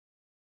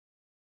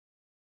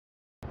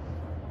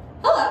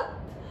Hello!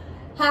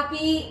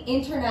 Happy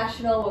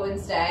International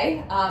Women's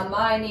Day.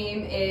 My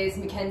name is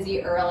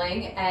Mackenzie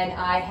Ehrling and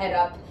I head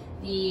up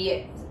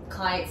the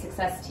client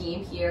success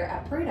team here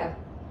at Pareto.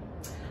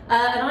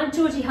 And I'm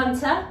Georgie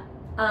Hunter.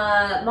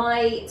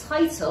 My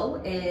title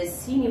is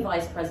Senior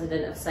Vice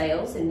President of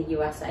Sales in the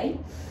USA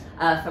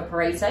for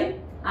Pareto.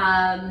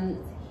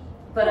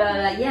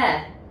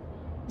 Yeah,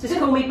 just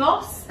call me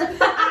boss.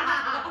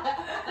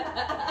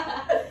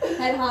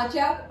 Head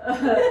honcho?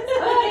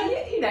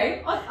 You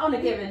know, on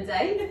a given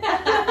day.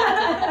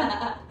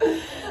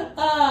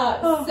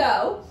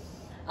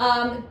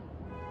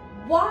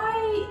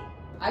 Why,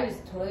 I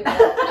just totally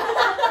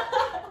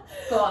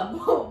go on.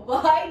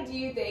 Why do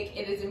you think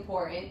it is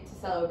important to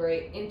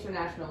celebrate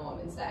International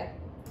Women's Day?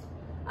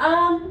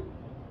 I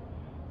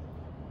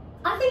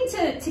think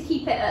to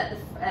keep it at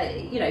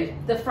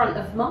the front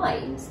of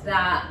mind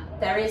that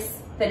there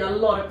has been a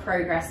lot of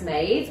progress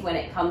made when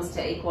it comes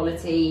to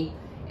equality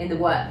in the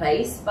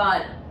workplace,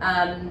 but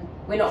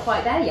we're not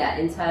quite there yet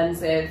in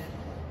terms of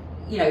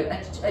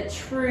a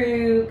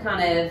true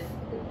kind of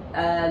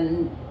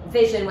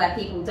vision where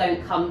people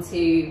don't come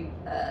to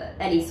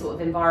any sort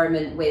of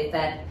environment with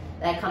their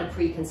kind of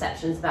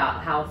preconceptions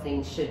about how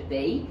things should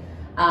be.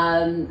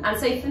 And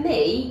so for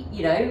me,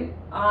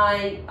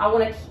 I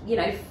want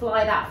to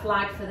fly that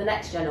flag for the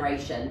next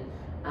generation,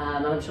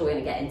 and I'm sure we're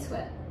going to get into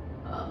it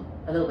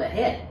a little bit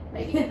here,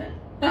 maybe even.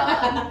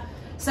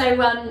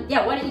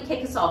 Yeah, why don't you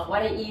kick us off?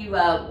 Why don't you?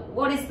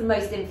 What is the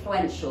most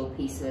influential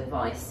piece of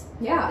advice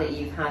that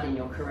you've had in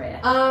your career?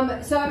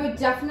 So I would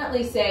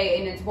definitely say,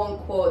 and it's one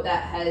quote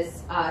that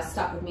has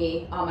stuck with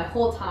me my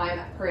whole time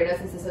at Pareto,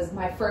 since this is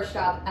my first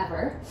job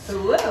ever.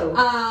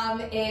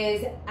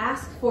 Is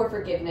ask for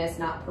forgiveness,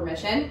 not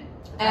permission.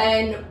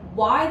 And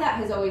why that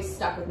has always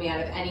stuck with me out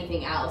of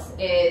anything else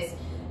is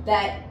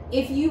that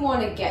if you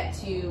want to get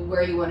to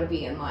where you want to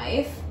be in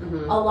life,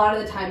 a lot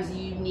of the times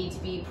you need to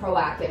be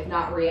proactive,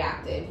 not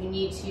reactive. You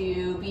need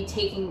to be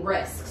taking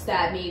risks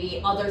that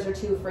maybe others are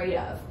too afraid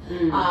of.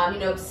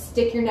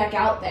 Stick your neck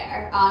out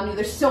there.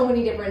 There's so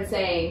many different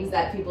sayings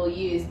that people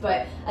use,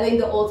 but I think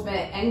the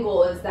ultimate end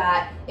goal is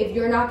that if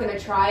you're not going to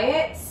try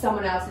it,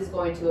 someone else is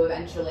going to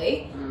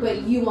eventually,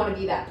 but you want to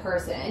be that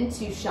person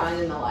to shine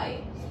in the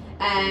light.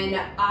 And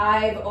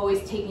I've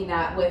always taken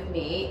that with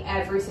me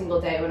every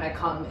single day when I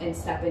come and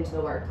step into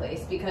the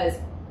workplace, because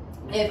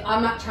if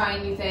I'm not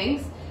trying new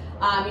things,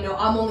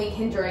 I'm only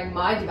hindering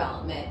my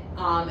development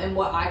and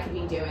what I could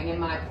be doing and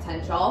my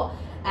potential.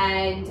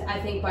 And I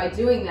think by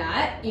doing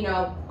that,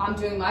 I'm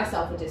doing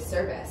myself a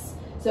disservice.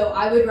 So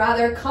I would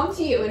rather come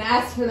to you and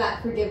ask for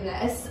that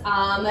forgiveness.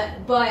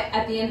 But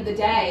at the end of the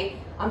day,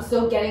 I'm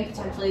still getting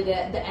potentially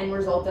the end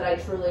result that I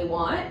truly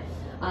want.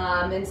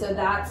 And so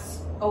that's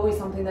always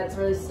something that's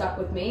really stuck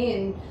with me,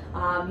 and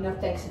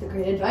thanks for the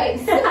great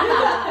advice.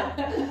 I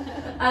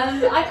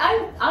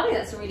think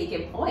that's a really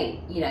good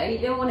point. You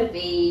don't want to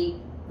be,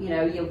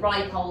 your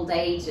ripe old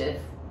age of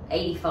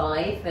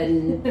 85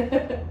 and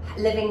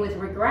living with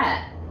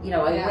regret.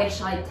 I wish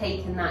I'd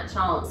taken that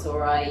chance,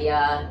 or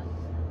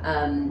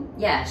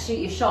shoot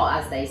your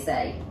shot, as they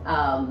say.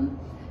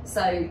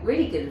 So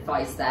really good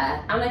advice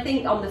there. And I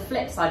think on the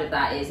flip side of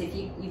that is if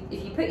you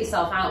put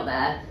yourself out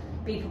there,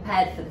 be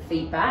prepared for the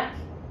feedback.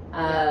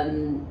 I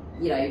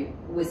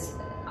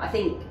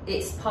think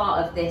it's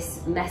part of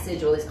this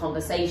message or this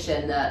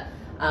conversation that,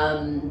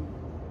 to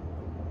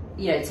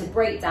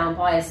break down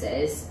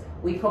biases,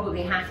 we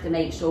probably have to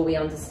make sure we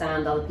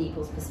understand other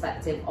people's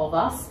perspective of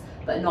us,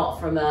 but not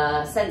from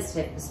a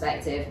sensitive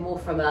perspective, more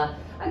from a,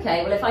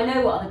 okay, well, if I know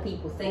what other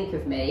people think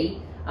of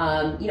me,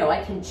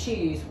 I can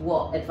choose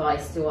what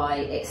advice do I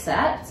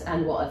accept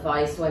and what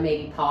advice do I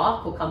maybe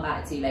park or come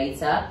back to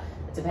later,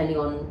 depending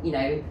on,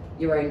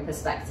 your own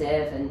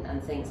perspective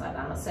and things like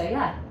that. So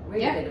yeah,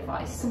 really good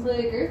advice.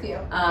 Completely agree with you.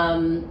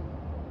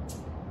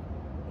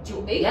 Do you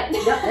want me?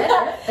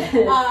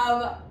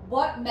 Yeah.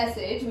 What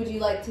message would you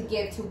like to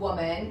give to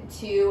women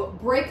to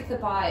break the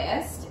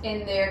bias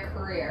in their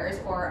careers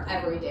or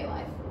everyday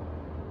life?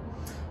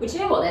 Well, do you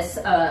know what? There's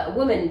a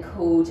woman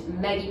called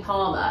Maggie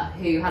Palmer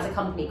who has a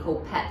company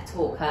called Pep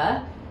Talk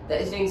Her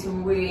that is doing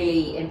some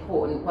really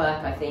important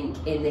work, I think,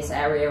 in this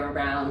area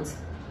around,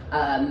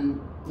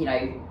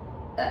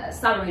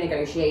 salary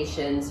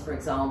negotiations, for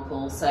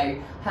example. So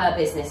her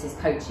business is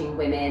coaching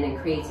women and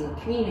creating a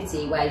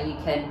community where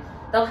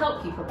they'll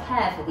help you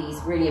prepare for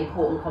these really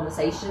important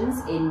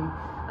conversations in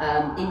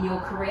your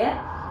career,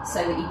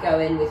 so that you go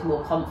in with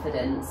more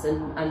confidence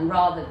and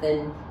rather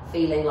than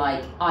feeling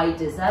like I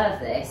deserve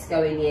this,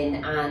 going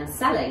in and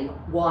selling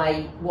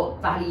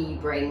what value you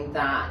bring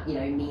that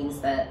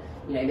means that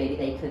maybe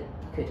they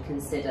could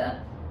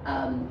consider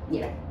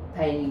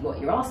paying you what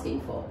you're asking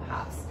for,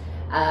 perhaps.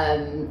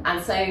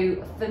 And so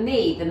for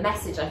me, the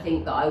message I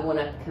think that I want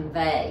to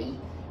convey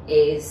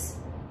is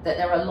that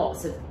there are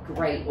lots of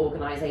great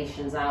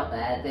organisations out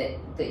there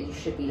that you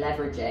should be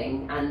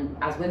leveraging, and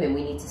as women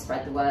we need to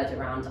spread the word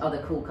around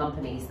other cool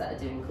companies that are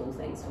doing cool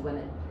things for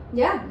women.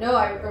 Yeah, no,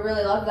 I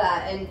really love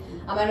that, and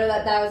I know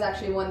that was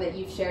actually one that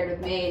you've shared with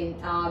me,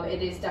 and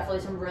it is definitely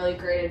some really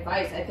great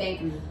advice. I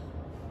think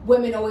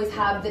women always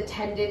have the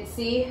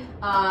tendency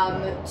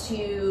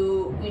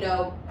to, you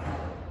know,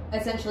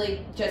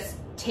 essentially just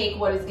take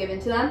what is given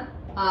to them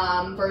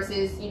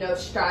versus, you know,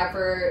 strive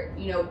for,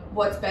 you know,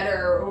 what's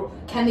better, or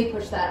can they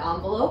push that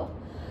envelope?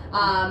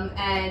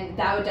 And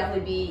that would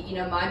definitely be, you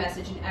know, my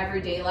message in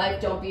everyday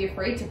life. Don't be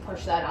afraid to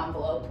push that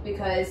envelope,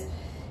 because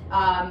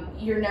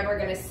you're never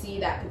going to see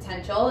that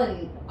potential.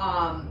 And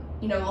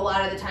you know, a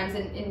lot of the times,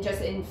 in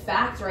just in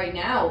fact right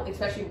now,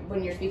 especially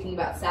when you're speaking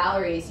about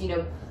salaries, you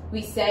know,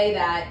 we say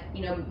that,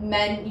 you know,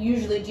 men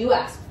usually do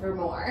ask for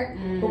more,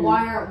 but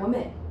why aren't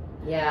women?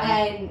 Yeah.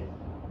 And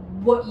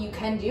what you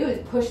can do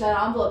is push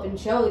that envelope and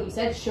show, like you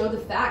said, show the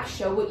facts,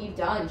 show what you've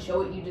done,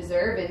 show what you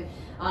deserve.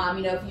 And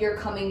you know, if you're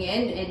coming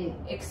in and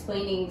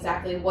explaining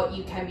exactly what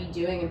you can be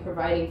doing and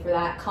providing for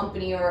that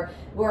company or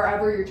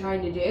wherever you're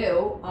trying to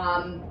do,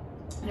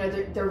 you know,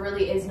 there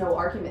really is no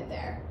argument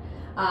there.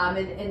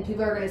 And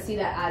people are going to see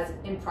that as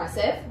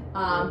impressive,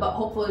 but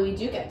hopefully we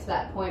do get to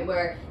that point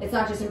where it's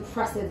not just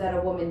impressive that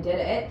a woman did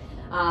it.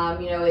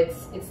 You know,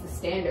 it's the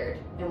standard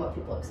and what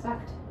people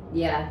expect.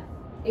 Yeah,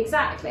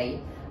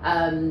 exactly.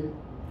 And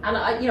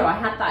you know, I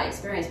had that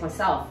experience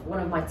myself. One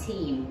of my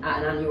team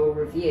at an annual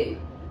review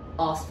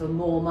asked for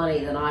more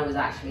money than I was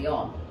actually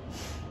on,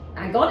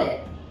 and got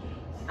it.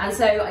 And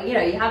so, you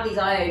know, you have these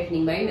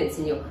eye-opening moments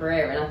in your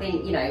career, and I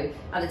think, you know,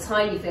 at the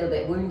time you feel a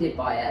bit wounded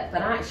by it,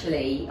 but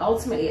actually,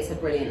 ultimately, it's a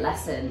brilliant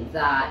lesson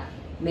that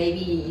maybe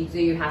you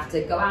do have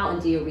to go out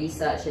and do your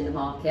research in the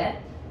market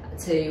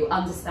to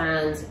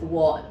understand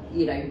what,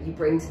 you know, you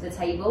bring to the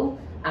table,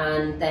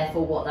 and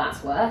therefore what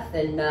that's worth.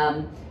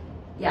 And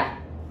yeah,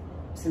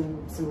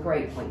 some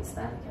great points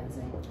there,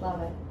 Mackenzie.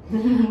 Love it.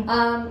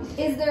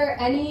 Is there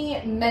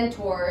any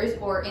mentors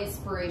or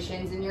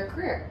inspirations in your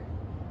career?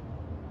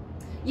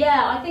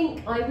 Yeah, I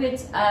think I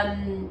would,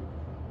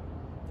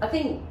 I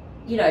think,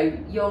 you know,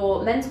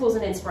 your mentors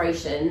and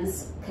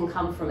inspirations can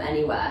come from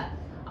anywhere.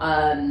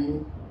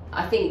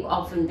 I think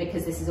often,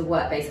 because this is a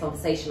work-based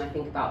conversation, I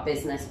think about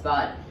business,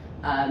 but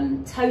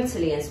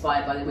totally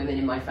inspired by the women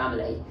in my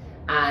family.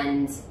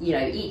 And, you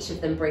know, each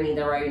of them bringing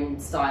their own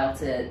style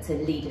to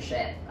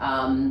leadership.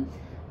 And,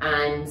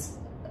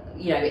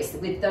 you know, it's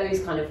with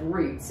those kind of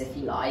roots, if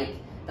you like,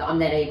 that I'm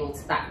then able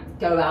to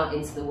go out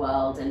into the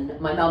world. And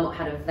my mum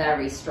had a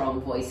very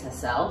strong voice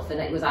herself, and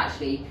it was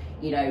actually,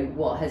 you know,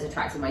 what has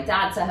attracted my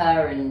dad to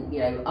her, and, you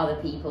know, other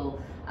people,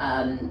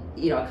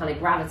 you know, I kind of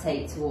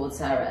gravitate towards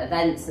her at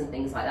events and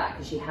things like that,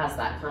 because she has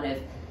that kind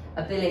of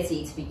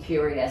ability to be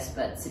curious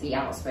but to be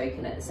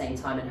outspoken at the same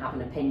time and have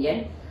an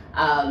opinion.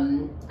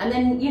 And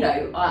then, you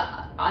know,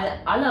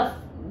 I love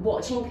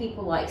watching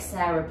people like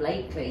Sarah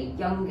Blakely,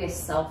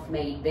 youngest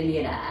self-made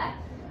billionaire,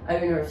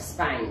 owner of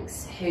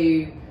Spanx,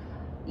 who,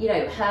 you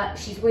know,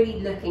 she's really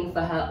looking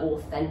for her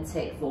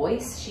authentic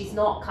voice. She's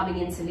not coming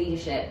into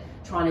leadership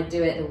trying to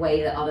do it the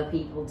way that other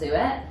people do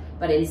it,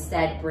 but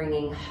instead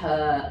bringing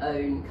her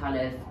own kind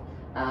of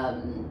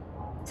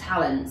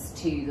talents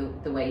to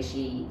the way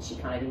she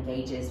kind of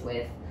engages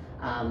with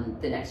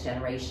the next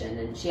generation.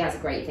 And she has a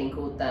great thing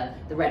called the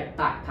Red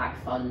Backpack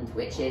Fund,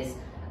 which is,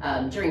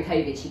 during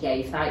COVID, she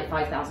gave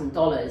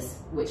 $5,000,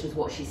 which was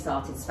what she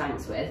started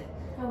Spanx with,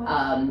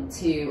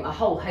 to a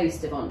whole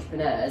host of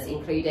entrepreneurs,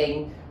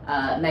 including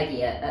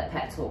Maggie at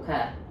Pep Talk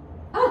Her.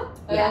 Oh,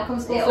 yeah,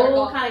 it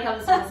all kind of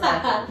comes full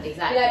circle.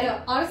 Exactly. Yeah,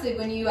 no, honestly,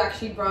 when you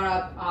actually brought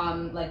up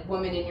like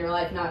women in your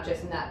life, not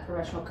just in that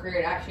professional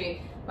career,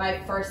 actually, my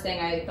first thing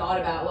I thought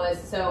about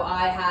was, so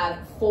I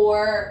have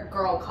 4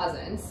 girl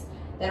cousins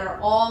that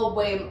are all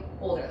way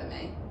older than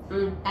me.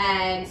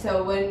 And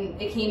so when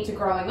it came to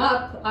growing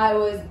up, I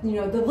was, you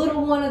know, the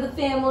little one of the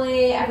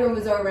family. Everyone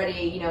was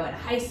already, you know, in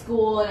high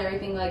school and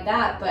everything like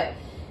that. But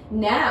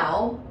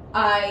now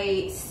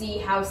I see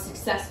how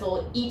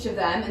successful each of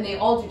them, and they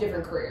all do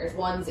different careers.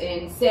 One's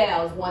in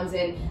sales, one's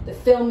in the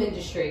film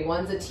industry,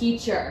 one's a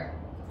teacher,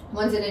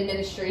 one's an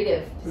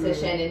administrative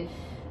position. And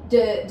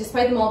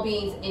despite them all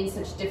being in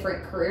such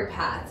different career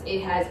paths,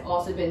 it has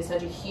also been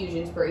such a huge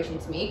inspiration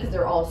to me, because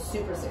they're all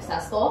super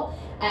successful,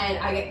 and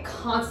I get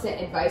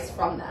constant advice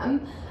from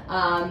them.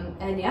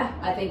 And yeah,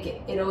 I think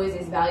it always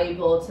is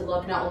valuable to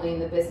look not only in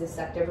the business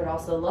sector, but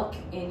also look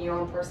in your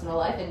own personal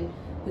life and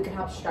who can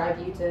help strive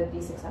you to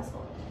be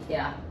successful.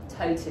 Yeah,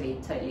 totally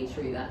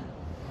true that.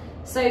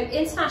 So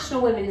International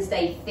Women's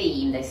Day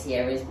theme this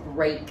year is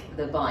Break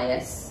the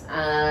Bias,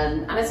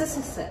 and as a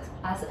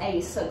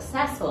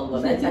successful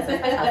woman, in a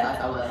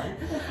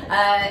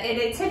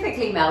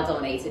typically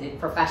male-dominated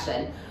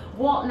profession,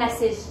 what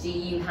message do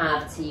you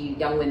have to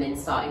young women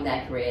starting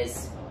their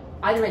careers,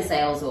 either in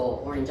sales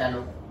or in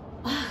general?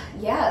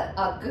 Yeah,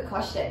 good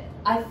question.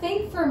 I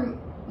think for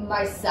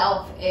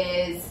myself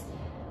is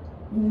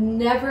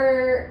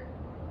never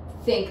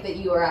think that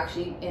you are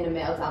actually in a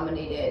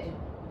male-dominated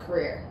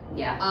career.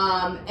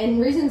 Yeah.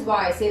 And reasons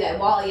why I say that,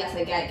 while yes,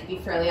 I get it can be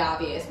fairly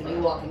obvious when you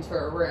walk into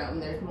a room,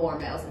 there's more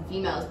males than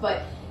females,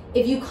 but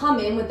if you come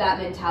in with that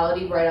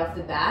mentality right off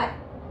the bat,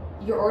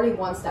 you're already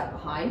one step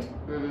behind.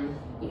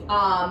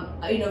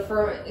 You know,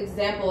 for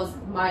examples,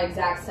 my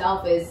exact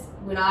self is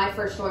when I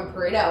first joined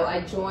Pareto,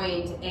 I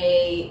joined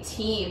a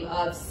team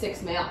of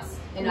 6 males,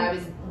 and I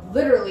was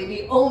literally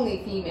the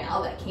only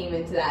female that came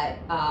into that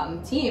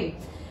team.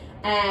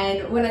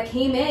 And when I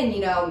came in,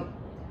 you know,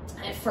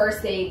 at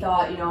first they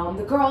thought, you know, I'm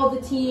the girl of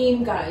the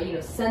team, gotta, you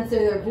know, censor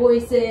their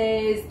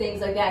voices,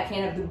 things like that,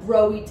 can't have the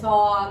bro-y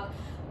talk.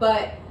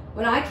 But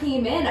when I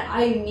came in,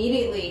 I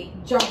immediately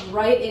jumped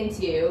right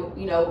into,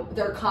 you know,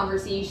 their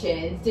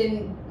conversations,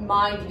 didn't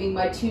mind giving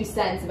my 2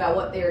 cents about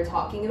what they were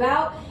talking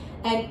about.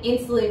 And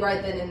instantly,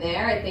 right then and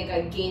there, I think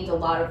I gained a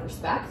lot of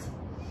respect.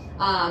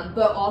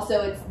 But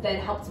also it's then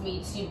helped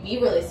me to be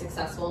really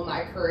successful in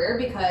my career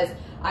because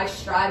I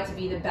strived to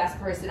be the best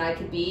person I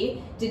could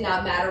be. Did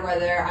not matter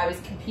whether I was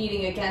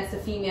competing against a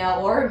female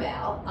or a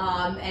male,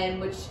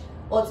 and which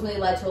ultimately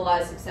led to a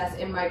lot of success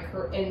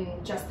in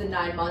just the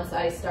 9 months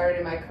I started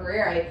in my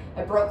career.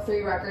 I broke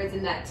 3 records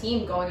in that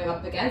team going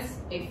up against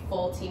a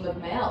full team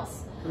of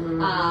males.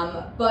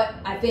 But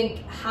I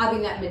think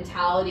having that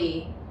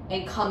mentality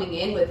and coming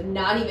in with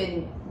not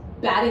even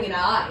batting an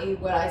eye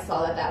when I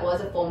saw that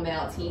was a full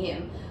male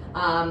team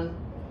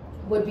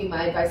would be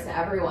my advice to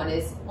everyone,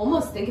 is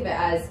almost think of it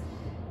as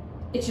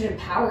it should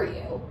empower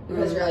you,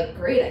 because you're like,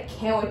 great, I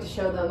can't wait to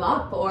show them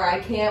up, or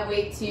I can't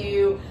wait to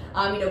you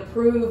know,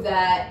 prove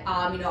that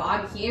you know,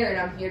 I'm here and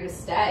I'm here to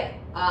stay.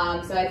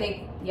 So I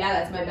think, yeah,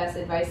 that's my best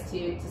advice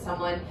to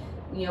someone,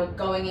 you know,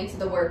 going into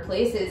the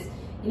workplace is,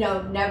 you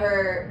know,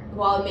 never,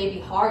 while it may be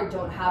hard,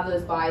 don't have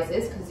those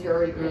biases, because you're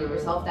already putting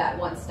yourself that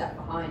 1 step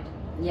behind.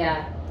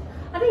 Yeah,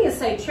 I think it's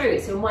so true.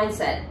 It's your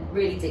mindset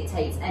really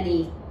dictates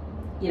any,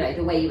 you know,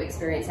 the way you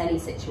experience any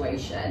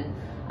situation.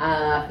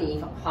 I think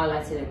you've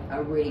highlighted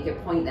a really good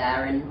point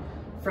there, and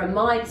from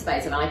my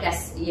perspective, and I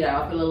guess, you know,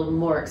 I've got a little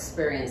more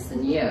experience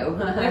than you,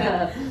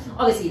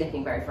 obviously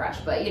looking very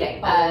fresh, but, you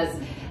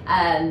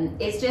know,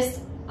 it's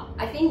just,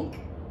 I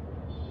think,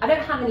 I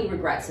don't have any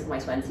regrets of my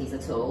 20s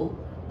at all,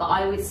 but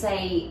I would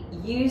say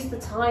use the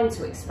time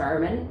to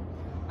experiment.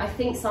 I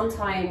think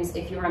sometimes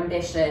if you're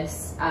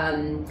ambitious,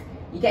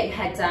 you get your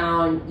head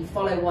down, you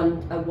follow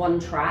one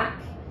track,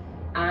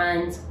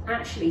 and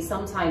actually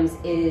sometimes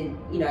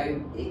your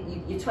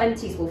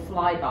 20s will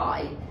fly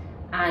by,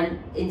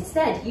 and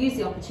instead use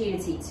the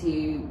opportunity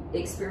to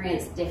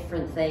experience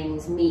different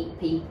things, meet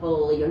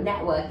people. Your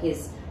network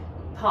is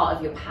part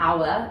of your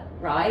power,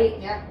 right?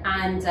 Yeah.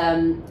 And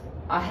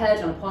I heard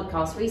on a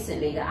podcast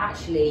recently that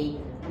actually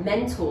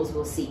mentors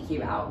will seek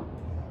you out.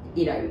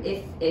 You know,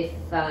 if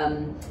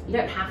you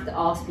don't have to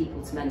ask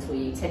people to mentor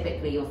you,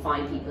 typically you'll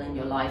find people in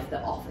your life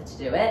that offer to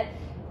do it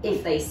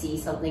if they see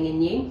something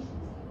in you.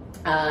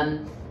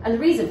 And the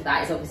reason for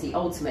that is obviously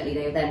ultimately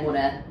they then want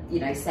to,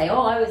 you know, say,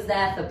 oh, I was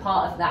there for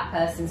part of that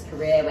person's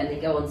career when they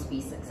go on to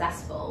be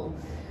successful.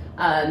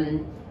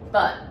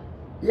 But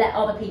let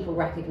other people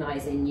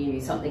recognize in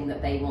you something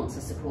that they want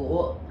to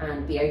support,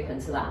 and be open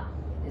to that,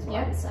 is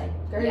what I would say.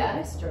 Very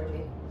nice,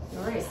 Georgie.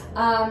 Nice.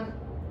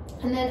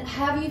 And then,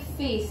 have you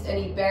faced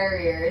any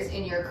barriers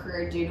in your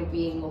career due to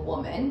being a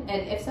woman?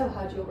 And if so,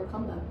 how did you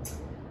overcome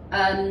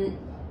them?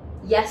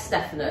 Yes,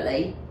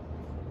 definitely.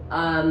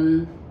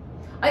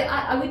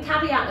 I would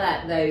caveat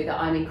that, though, that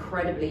I'm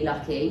incredibly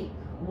lucky.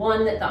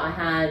 One, that I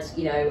had,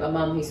 you know, a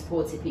mum who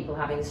supported people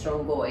having a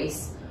strong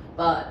voice,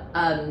 but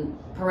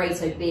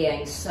Pareto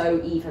being so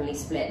evenly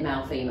split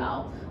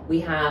male-female,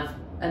 we have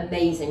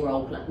amazing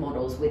role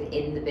models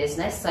within the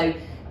business. So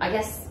I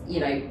guess, you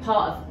know,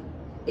 part of,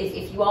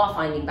 if you are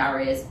finding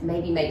barriers,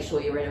 maybe make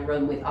sure you're in a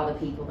room with other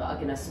people that are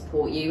going to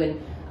support you,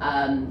 and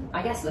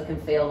I guess look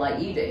and feel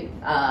like you do,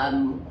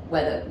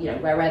 whether, you know,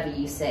 wherever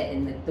you sit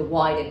in the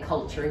wider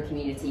culture and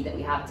community that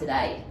we have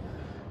today.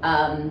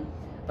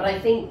 But I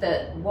think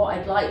that what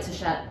I'd like to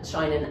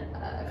shine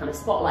a kind of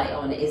spotlight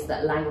on is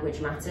that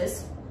language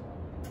matters.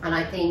 And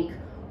I think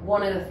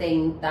one of the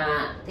things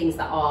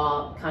that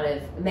our kind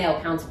of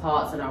male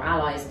counterparts and our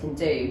allies can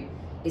do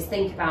is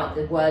think about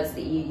the words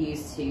that you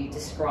use to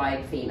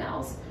describe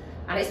females.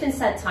 And it's been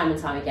said time and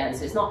time again,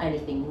 so it's not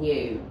anything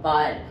new,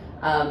 but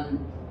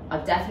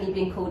I've definitely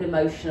been called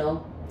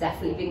emotional,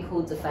 definitely been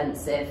called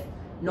defensive.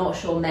 Not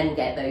sure men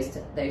get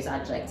those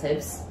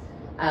adjectives.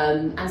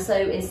 And so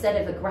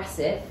instead of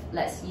aggressive,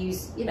 let's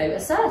use, you know,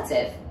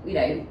 assertive. You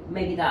know,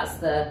 maybe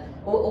that's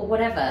or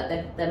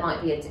whatever. There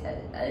might be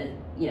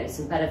you know,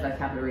 some better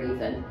vocabulary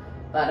even.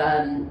 But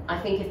I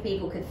think if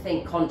people could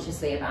think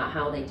consciously about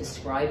how they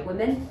describe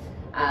women,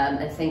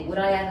 and think, would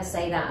I ever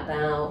say that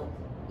about,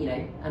 you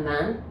know, a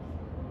man?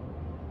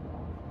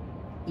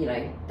 You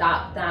know,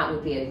 that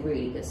would be a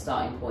really good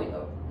starting point,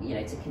 you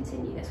know, to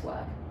continue this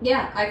work.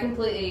 Yeah, I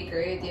completely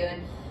agree with you.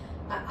 And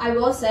I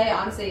will say,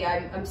 honestly,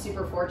 I'm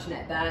super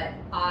fortunate that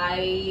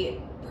I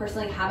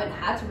personally haven't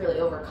had to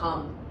really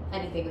overcome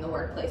anything in the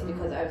workplace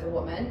because I was a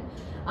woman.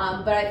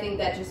 But I think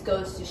that just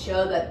goes to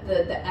show that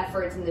the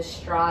efforts and the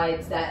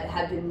strides that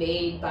have been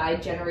made by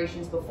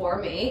generations before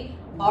me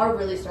are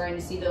really starting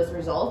to see those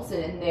results,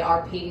 and they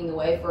are paving the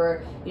way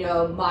for, you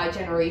know, my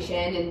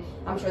generation, and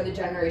I'm sure the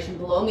generation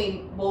below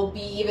me will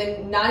be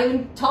not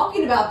even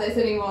talking about this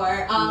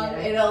anymore.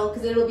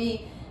 It'll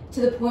be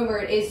to the point where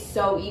it is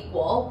so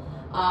equal,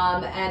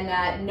 and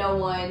that no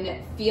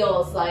one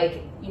feels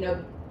like, you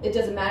know, it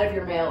doesn't matter if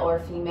you're male or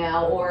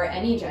female or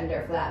any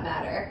gender for that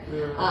matter.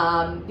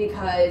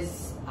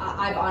 Because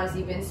I've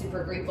honestly been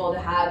super grateful to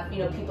have, you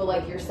know, people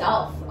like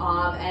yourself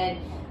and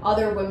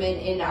other women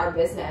in our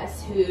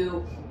business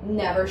who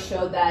never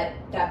showed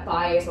that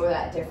bias or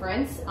that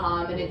difference,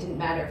 and it didn't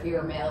matter if you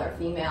were male or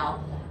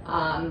female.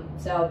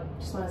 So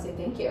just want to say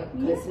thank you,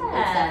 because it's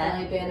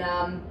definitely been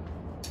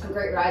a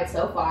great ride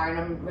so far, and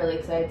I'm really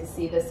excited to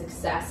see the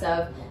success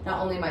of not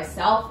only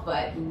myself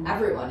but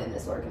everyone in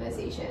this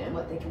organization and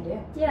what they can do.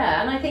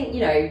 Yeah, and I think,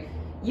 you know,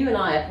 you and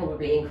I are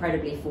probably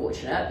incredibly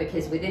fortunate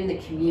because within the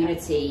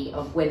community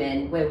of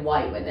women, we're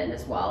white women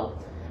as well.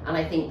 And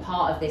I think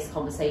part of this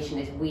conversation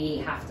is we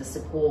have to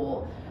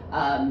support,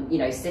 you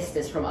know,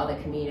 sisters from other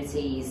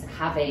communities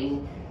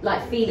having,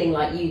 like, feeling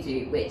like you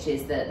do, which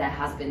is that there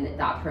has been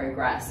that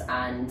progress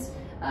and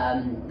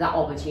that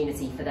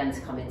opportunity for them to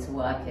come into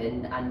work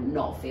and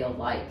not feel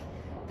like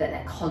that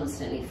they're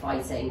constantly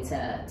fighting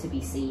to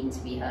be seen, to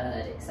be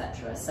heard,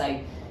 etc.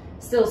 So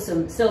still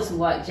some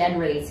work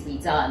generally to be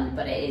done,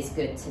 but it is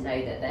good to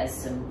know that there's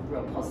some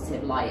real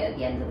positive light at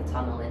the end of the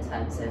tunnel in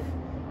terms of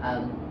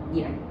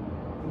you know,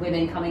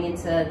 women coming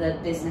into the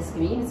business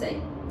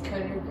community.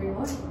 Couldn't agree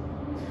more.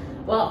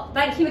 Well,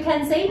 thank you,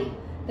 Mackenzie.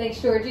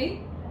 Thanks,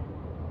 Georgie.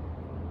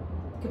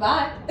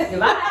 Goodbye.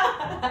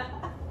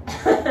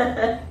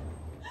 Goodbye.